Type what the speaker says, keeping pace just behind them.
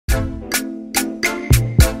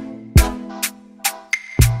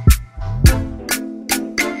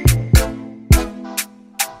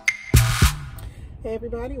Hey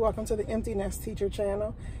everybody, welcome to the Empty Nest Teacher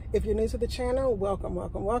channel. If you're new to the channel, welcome,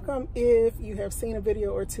 welcome, welcome. If you have seen a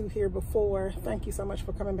video or two here before, thank you so much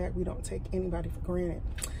for coming back. We don't take anybody for granted.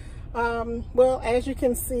 Well, as you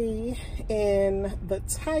can see in the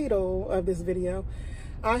title of this video,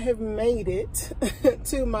 I have made it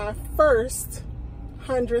to my first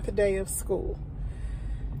 100th day of school.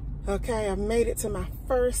 Okay, I've made it to my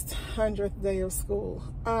first 100th day of school.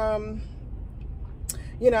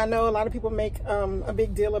 You know, I know a lot of people make a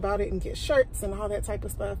big deal about it and get shirts and all that type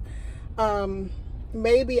of stuff.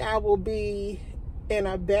 Maybe I will be in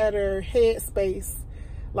a better headspace,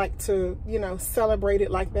 like to, you know, celebrate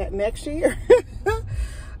it like that next year.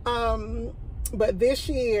 But this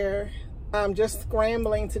year, I'm just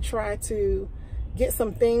scrambling to try to get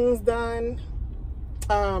some things done.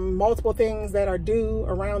 Multiple things that are due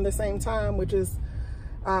around the same time, which is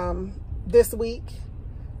this week.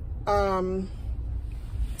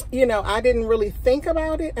 You know, I didn't really think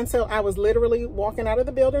about it until I was literally walking out of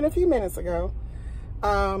the building a few minutes ago.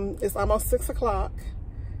 It's almost 6 o'clock.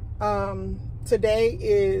 Today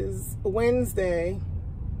is Wednesday.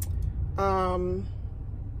 I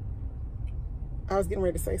was getting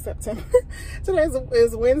ready to say September. Today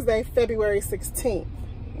is Wednesday, February 16th.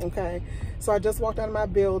 Okay, so I just walked out of my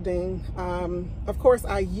building. Of course,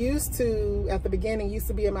 I used to, at the beginning, used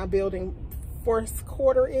to be in my building first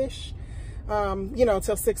quarter-ish. You know,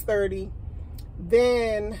 till 6:30.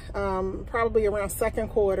 Then probably around second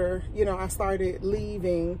quarter, you know, I started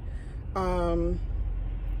leaving. One,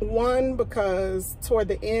 because toward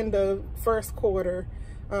the end of first quarter,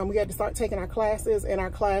 we had to start taking our classes, and our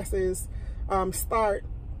classes start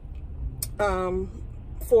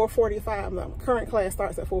 4:45. The current class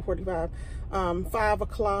starts at 4:45, 5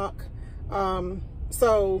 o'clock.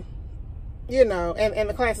 So, you know, and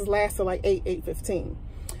the classes last till like 8:15.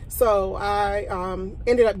 So I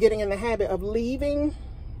ended up getting in the habit of leaving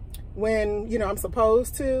when, you know, I'm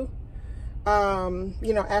supposed to,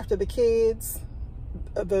 you know, after the kids,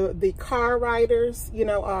 the car riders, you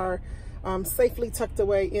know, are safely tucked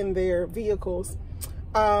away in their vehicles,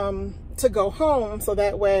 to go home. So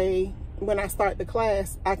that way, when I start the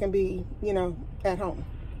class, I can be, you know, at home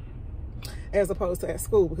as opposed to at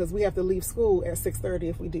school, because we have to leave school at 6:30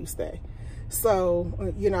 if we do stay. So,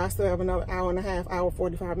 you know, I still have another hour and a half, hour,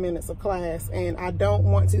 45 minutes of class, and I don't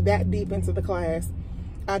want to, that deep into the class,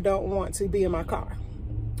 I don't want to be in my car.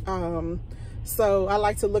 So I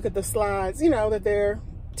like to look at the slides, you know, that they're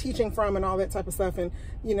teaching from and all that type of stuff. And,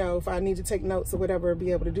 you know, if I need to take notes or whatever,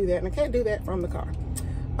 be able to do that. And I can't do that from the car.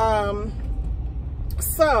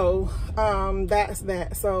 That's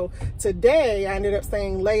that. So today I ended up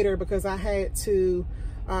staying later because I had to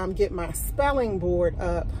get my spelling board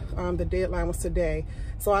up. The deadline was today.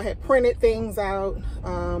 So I had printed things out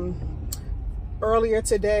earlier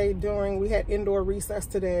today we had indoor recess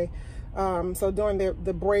today. So during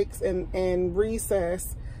the breaks and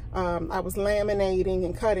recess, I was laminating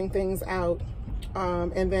and cutting things out.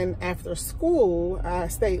 And then after school, I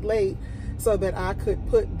stayed late so that I could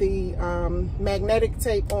put the magnetic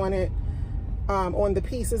tape on it, on the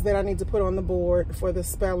pieces that I need to put on the board for the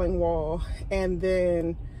spelling wall, and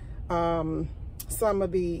then some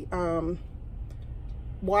of the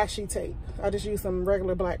washi tape. I just used some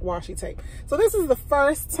regular black washi tape. So this is the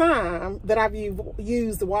first time that I've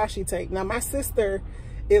used washi tape. Now my sister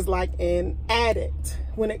is like an addict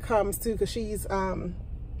when it comes to, because she's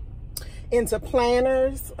into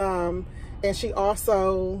planners, and she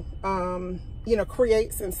also you know,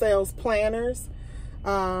 creates and sells planners.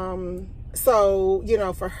 So, you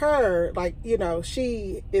know, for her, like, you know,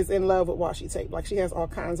 she is in love with washi tape. Like, she has all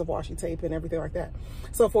kinds of washi tape and everything like that.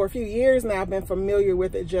 So for a few years now, I've been familiar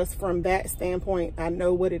with it just from that standpoint. I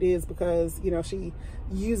know what it is because, you know, she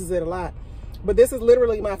uses it a lot. But this is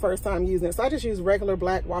literally my first time using it. So I just use regular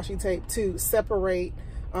black washi tape to separate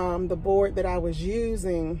the board that I was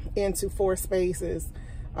using into 4 spaces,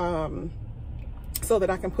 so that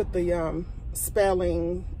I can put the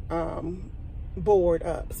spelling board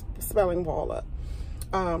up, spelling wall up.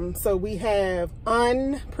 So we have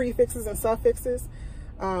prefixes and suffixes,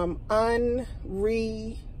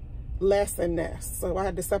 re, less, and nest. So I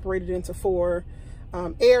had to separate it into 4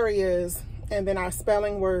 areas, and then our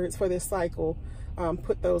spelling words for this cycle,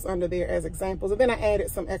 put those under there as examples. And then I added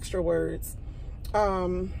some extra words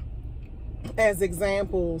as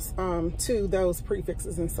examples to those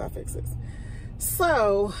prefixes and suffixes.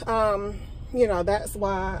 So, you know, that's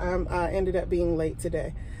why I ended up being late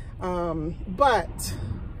today. But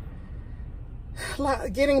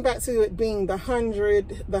getting back to it being the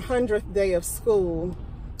 100th day of school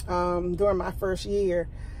during my first year,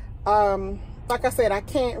 like I said, I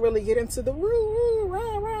can't really get into the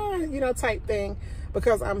type thing,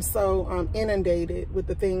 because I'm so inundated with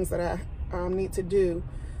the things that I need to do.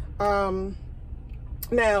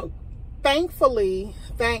 Now, thankfully,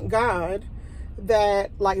 thank God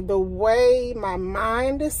that like the way my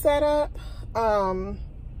mind is set up, I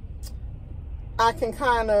can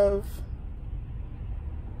kind of,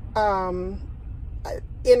 in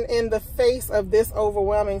the face of this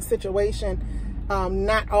overwhelming situation,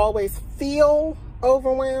 not always feel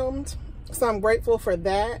overwhelmed. So I'm grateful for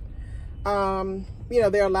that. There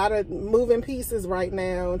are a lot of moving pieces right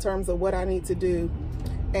now in terms of what I need to do.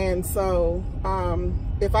 And so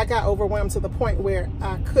if I got overwhelmed to the point where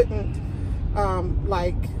I couldn't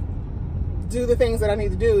like do the things that I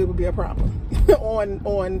need to do, it would be a problem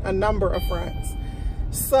on a number of fronts.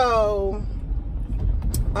 So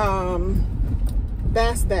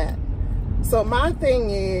that's that. So my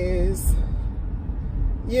thing is,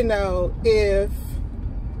 if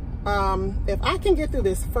I can get through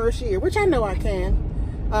this first year, which I know I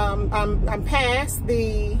can, I'm past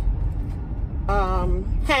the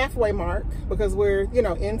halfway mark, because we're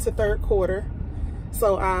into third quarter.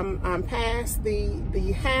 So I'm past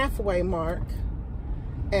the halfway mark,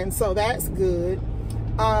 and so that's good.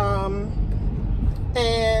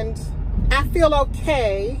 And I feel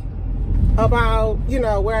okay about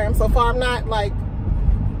where I am so far. I'm not like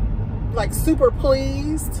super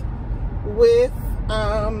pleased with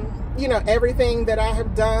everything that I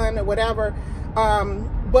have done or whatever,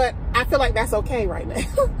 but I feel like that's okay right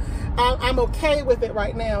now. I'm okay with it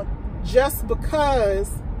right now, just because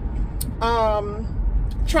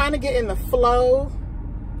trying to get in the flow,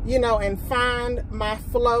 and find my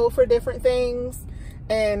flow for different things,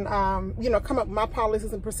 and come up with my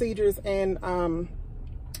policies and procedures, and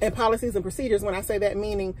policies and procedures, when I say that,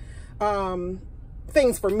 meaning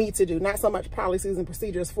things for me to do, not so much policies and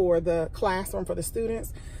procedures for the classroom, for the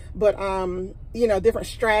students, but different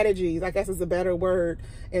strategies, I guess is a better word,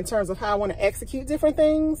 in terms of how I want to execute different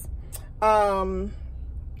things.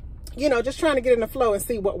 Just trying to get in the flow and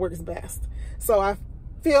see what works best. So I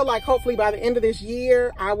feel like hopefully by the end of this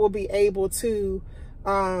year, I will be able to,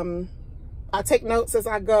 I take notes as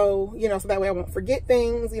I go, so that way I won't forget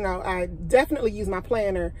things. I definitely use my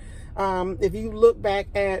planner. If you look back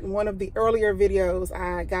at one of the earlier videos,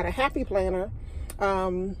 I got a happy planner.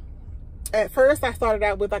 At first I started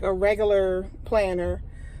out with like a regular planner.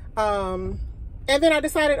 And then I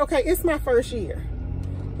decided, okay, it's my first year.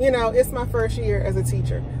 It's my first year as a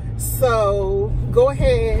teacher. So go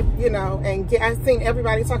ahead, and I've seen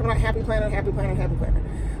everybody talking about happy planner, happy planner, happy planner.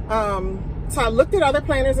 So I looked at other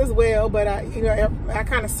planners as well, but I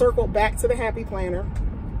kind of circled back to the happy planner.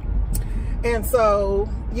 And so,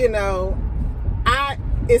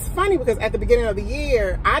 it's funny because at the beginning of the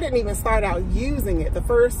year, I didn't even start out using it. The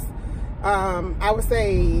first, I would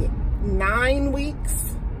say 9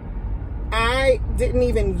 weeks, I didn't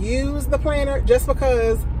even use the planner, just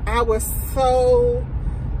because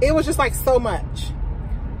it was just like so much.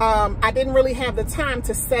 I didn't really have the time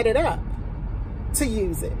to set it up to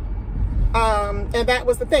use it. And that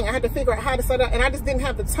was the thing. I had to figure out how to set it up, and I just didn't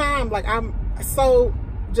have the time. Like, I'm so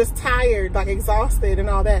just tired, like exhausted and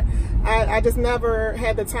all that. I just never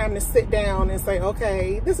had the time to sit down and say,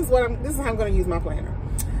 okay, this is how I'm going to use my planner.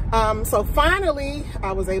 So finally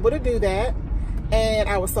I was able to do that, and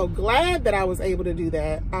I was so glad that I was able to do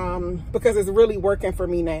that, because it's really working for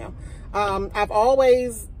me now. I've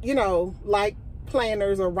always, liked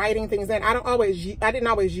planners or writing things in. I didn't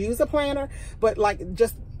always use a planner, but like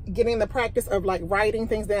just getting the practice of like writing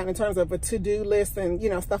things down in terms of a to-do list and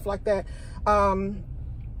stuff like that.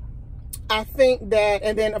 I think that,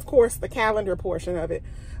 and then of course the calendar portion of it,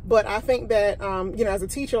 but I think that as a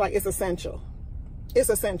teacher, like, it's essential. It's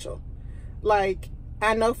essential. Like,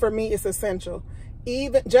 I know for me it's essential.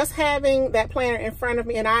 Even just having that planner in front of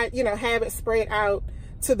me, and I have it spread out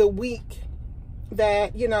to the week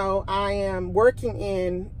that I am working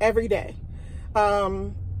in every day.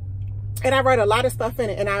 And I write a lot of stuff in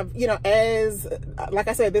it, and I've, like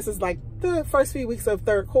I said, this is like the first few weeks of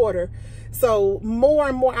third quarter. So more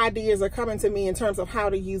and more ideas are coming to me in terms of how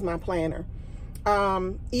to use my planner.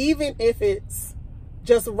 Even if it's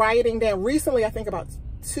just writing down. Recently, I think about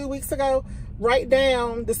 2 weeks ago, write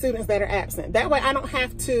down the students that are absent. That way I don't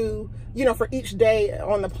have to, for each day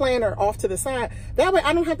on the planner off to the side. That way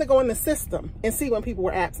I don't have to go in the system and see when people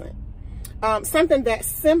were absent. Something that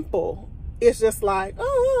simple is just like,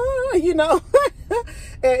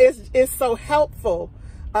 it's so helpful.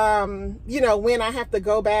 When I have to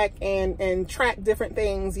go back and track different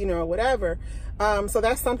things, or whatever. So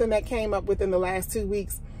that's something that came up within the last 2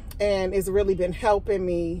 weeks. and it's really been helping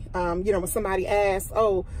me. You know, when somebody asks,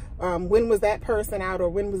 oh, when was that person out, or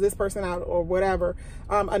when was this person out, or whatever.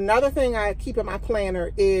 Another thing I keep in my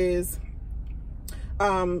planner is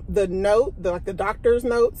the note, like the doctor's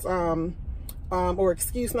notes, or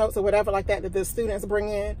excuse notes or whatever like that the students bring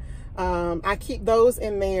in. I keep those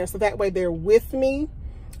in there so that way they're with me.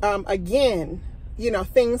 Again, you know,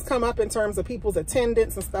 things come up in terms of people's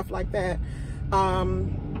attendance and stuff like that.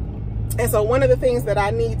 And so one of the things that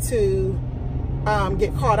I need to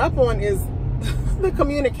get caught up on is the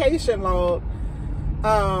communication log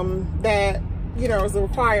that, you know, is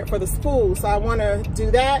required for the school. So I want to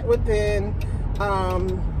do that within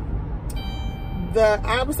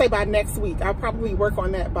I would say by next week. I'll probably work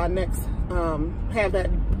on that by next, have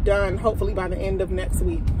that done hopefully by the end of next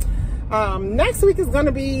week. Next week is going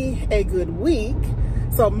to be a good week.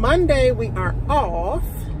 So Monday we are off.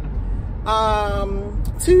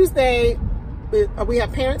 Tuesday we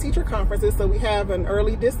have parent-teacher conferences, so we have an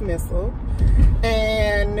early dismissal.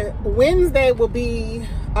 And Wednesday will be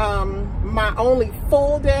my only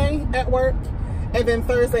full day at work. And then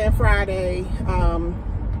Thursday and Friday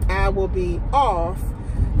I will be off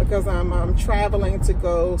because I'm traveling to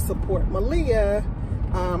go support Malia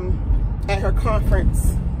at her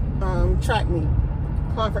conference track meet,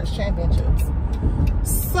 conference championships.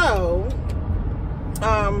 So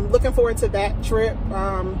looking forward to that trip.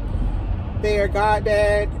 Their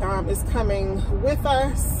goddad is coming with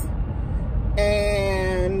us,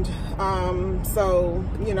 and so,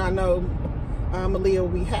 you know, I know Malia will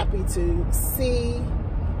be happy to see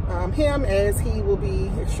him, as he will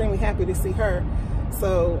be extremely happy to see her.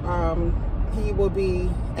 So he will be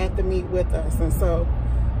at the meet with us, and so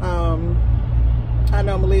I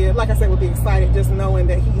know Malia, like I said, will be excited just knowing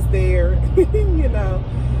that he's there, you know,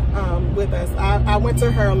 with us. I went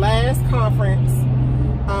to her last conference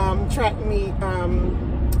track meet,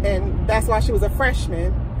 and that's why she was a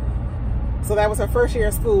freshman. So that was her first year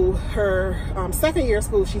of school. Her second year of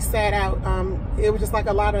school, she sat out. It was just like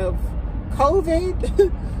a lot of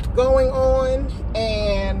COVID going on,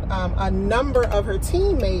 and a number of her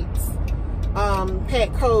teammates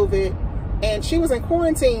had COVID, and she was in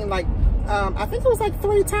quarantine like I think it was like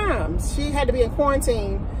 3 times. She had to be in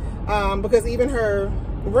quarantine because even her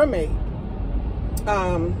roommate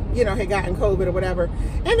you know, had gotten COVID or whatever.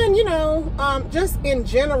 And then, you know, just in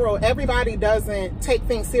general, everybody doesn't take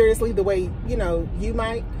things seriously the way, you know, you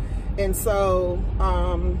might. And so,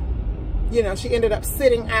 you know, she ended up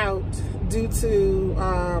sitting out due to,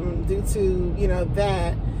 you know,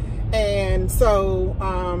 that. And so,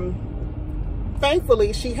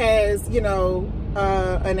 thankfully she has, you know,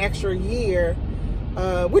 an extra year,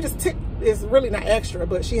 which is really not extra,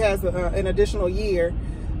 but she has an additional year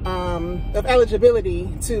of eligibility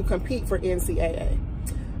to compete for NCAA.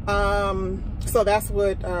 So that's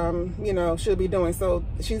what, you know, she'll be doing. So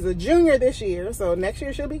she's a junior this year, so next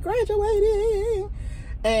year she'll be graduating.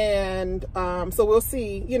 And so we'll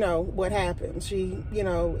see, you know, what happens. She, you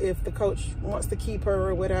know, if the coach wants to keep her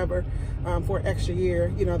or whatever for an extra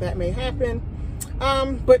year, you know, that may happen.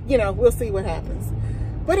 But, you know, we'll see what happens.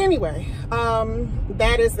 But anyway,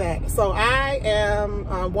 that is that. So I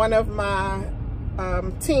am one of my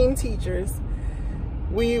team teachers.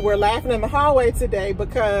 We were laughing in the hallway today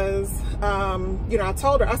because, you know, I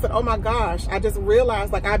told her, I said, oh my gosh, I just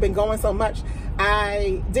realized, like, I've been going so much.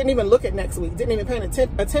 I didn't even look at next week, didn't even pay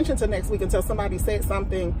attention to next week until somebody said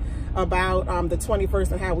something about the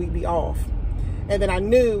 21st and how we'd be off. And then I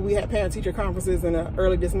knew we had parent-teacher conferences and an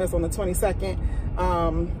early dismissal on the 22nd.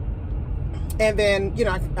 And then, you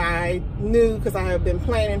know, I knew because I had been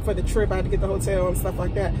planning for the trip, I had to get the hotel and stuff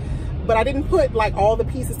like that. But I didn't put like all the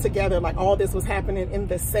pieces together, like all this was happening in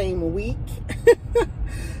the same week.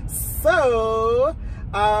 So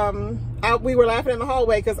we were laughing in the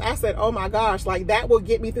hallway because I said, oh my gosh, like that will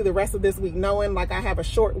get me through the rest of this week, knowing like I have a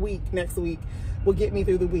short week next week will get me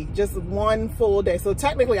through the week, just one full day. So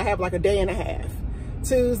technically I have like a day and a half.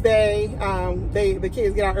 Tuesday, the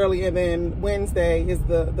kids get out early, and then Wednesday is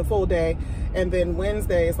the full day, and then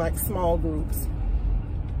Wednesday is like small groups.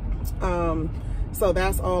 So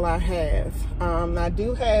that's all I have. I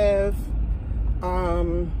do have,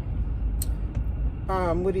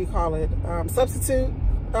 what do you call it? Substitute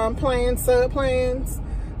plans, sub plans.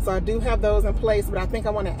 So I do have those in place, but I think I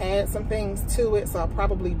want to add some things to it. So I'll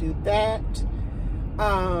probably do that.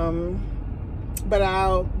 But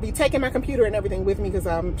I'll be taking my computer and everything with me because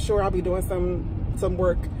I'm sure I'll be doing some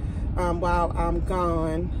work while I'm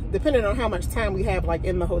gone, depending on how much time we have like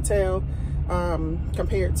in the hotel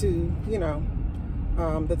compared to, you know,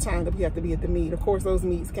 the time that we have to be at the meet. Of course, those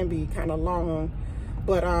meets can be kind of long,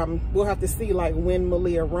 But we'll have to see like when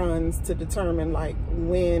Malia runs to determine like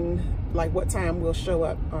what time we'll show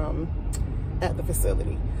up at the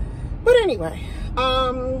facility. But anyway,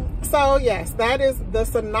 so yes, that is the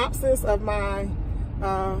synopsis of my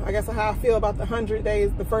I guess how I feel about the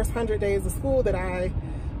first 100 days of school that I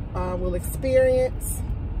will experience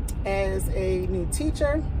as a new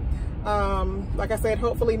teacher. Like I said,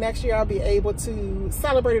 hopefully next year I'll be able to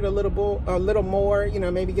celebrate it a little more, you know,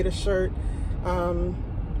 maybe get a shirt,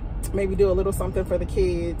 maybe do a little something for the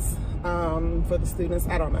kids, for the students,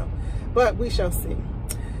 I don't know, but we shall see.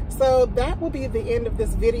 So that will be the end of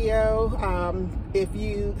this video. If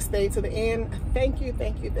you stayed to the end, thank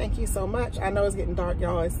you so much. I know it's getting dark,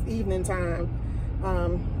 y'all. It's evening time.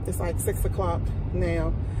 It's like 6 o'clock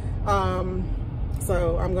now.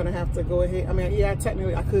 So I'm gonna have to go ahead. I mean, yeah,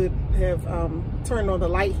 technically I could have turned on the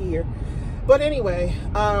light here, but anyway,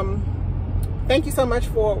 thank you so much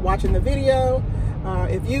for watching the video.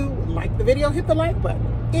 If you like the video, hit the like button.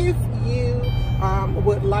 If you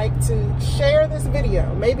would like to share this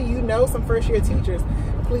video, maybe you know some first-year teachers,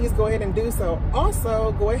 please go ahead and do so.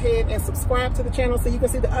 Also, go ahead and subscribe to the channel so you can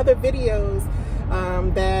see the other videos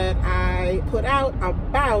that I put out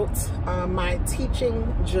about my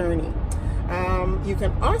teaching journey. You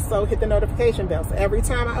can also hit the notification bell, so every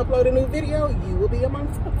time I upload a new video, you will be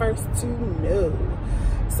amongst the first to know.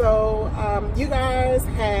 So you guys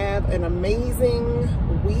have an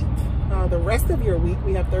amazing week. The rest of your week,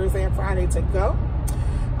 we have Thursday and Friday to go.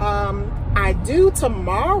 I do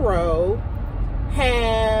tomorrow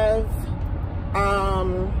have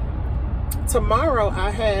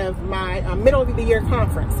I have my middle of the year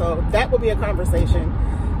conference, so that will be a conversation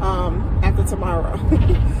after tomorrow.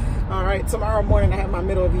 All right, tomorrow morning I have my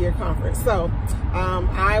middle of the year conference, so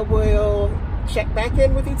I will check back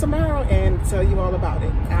in with you tomorrow and tell you all about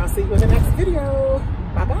it. I'll see you in the next video.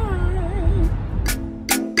 Bye bye.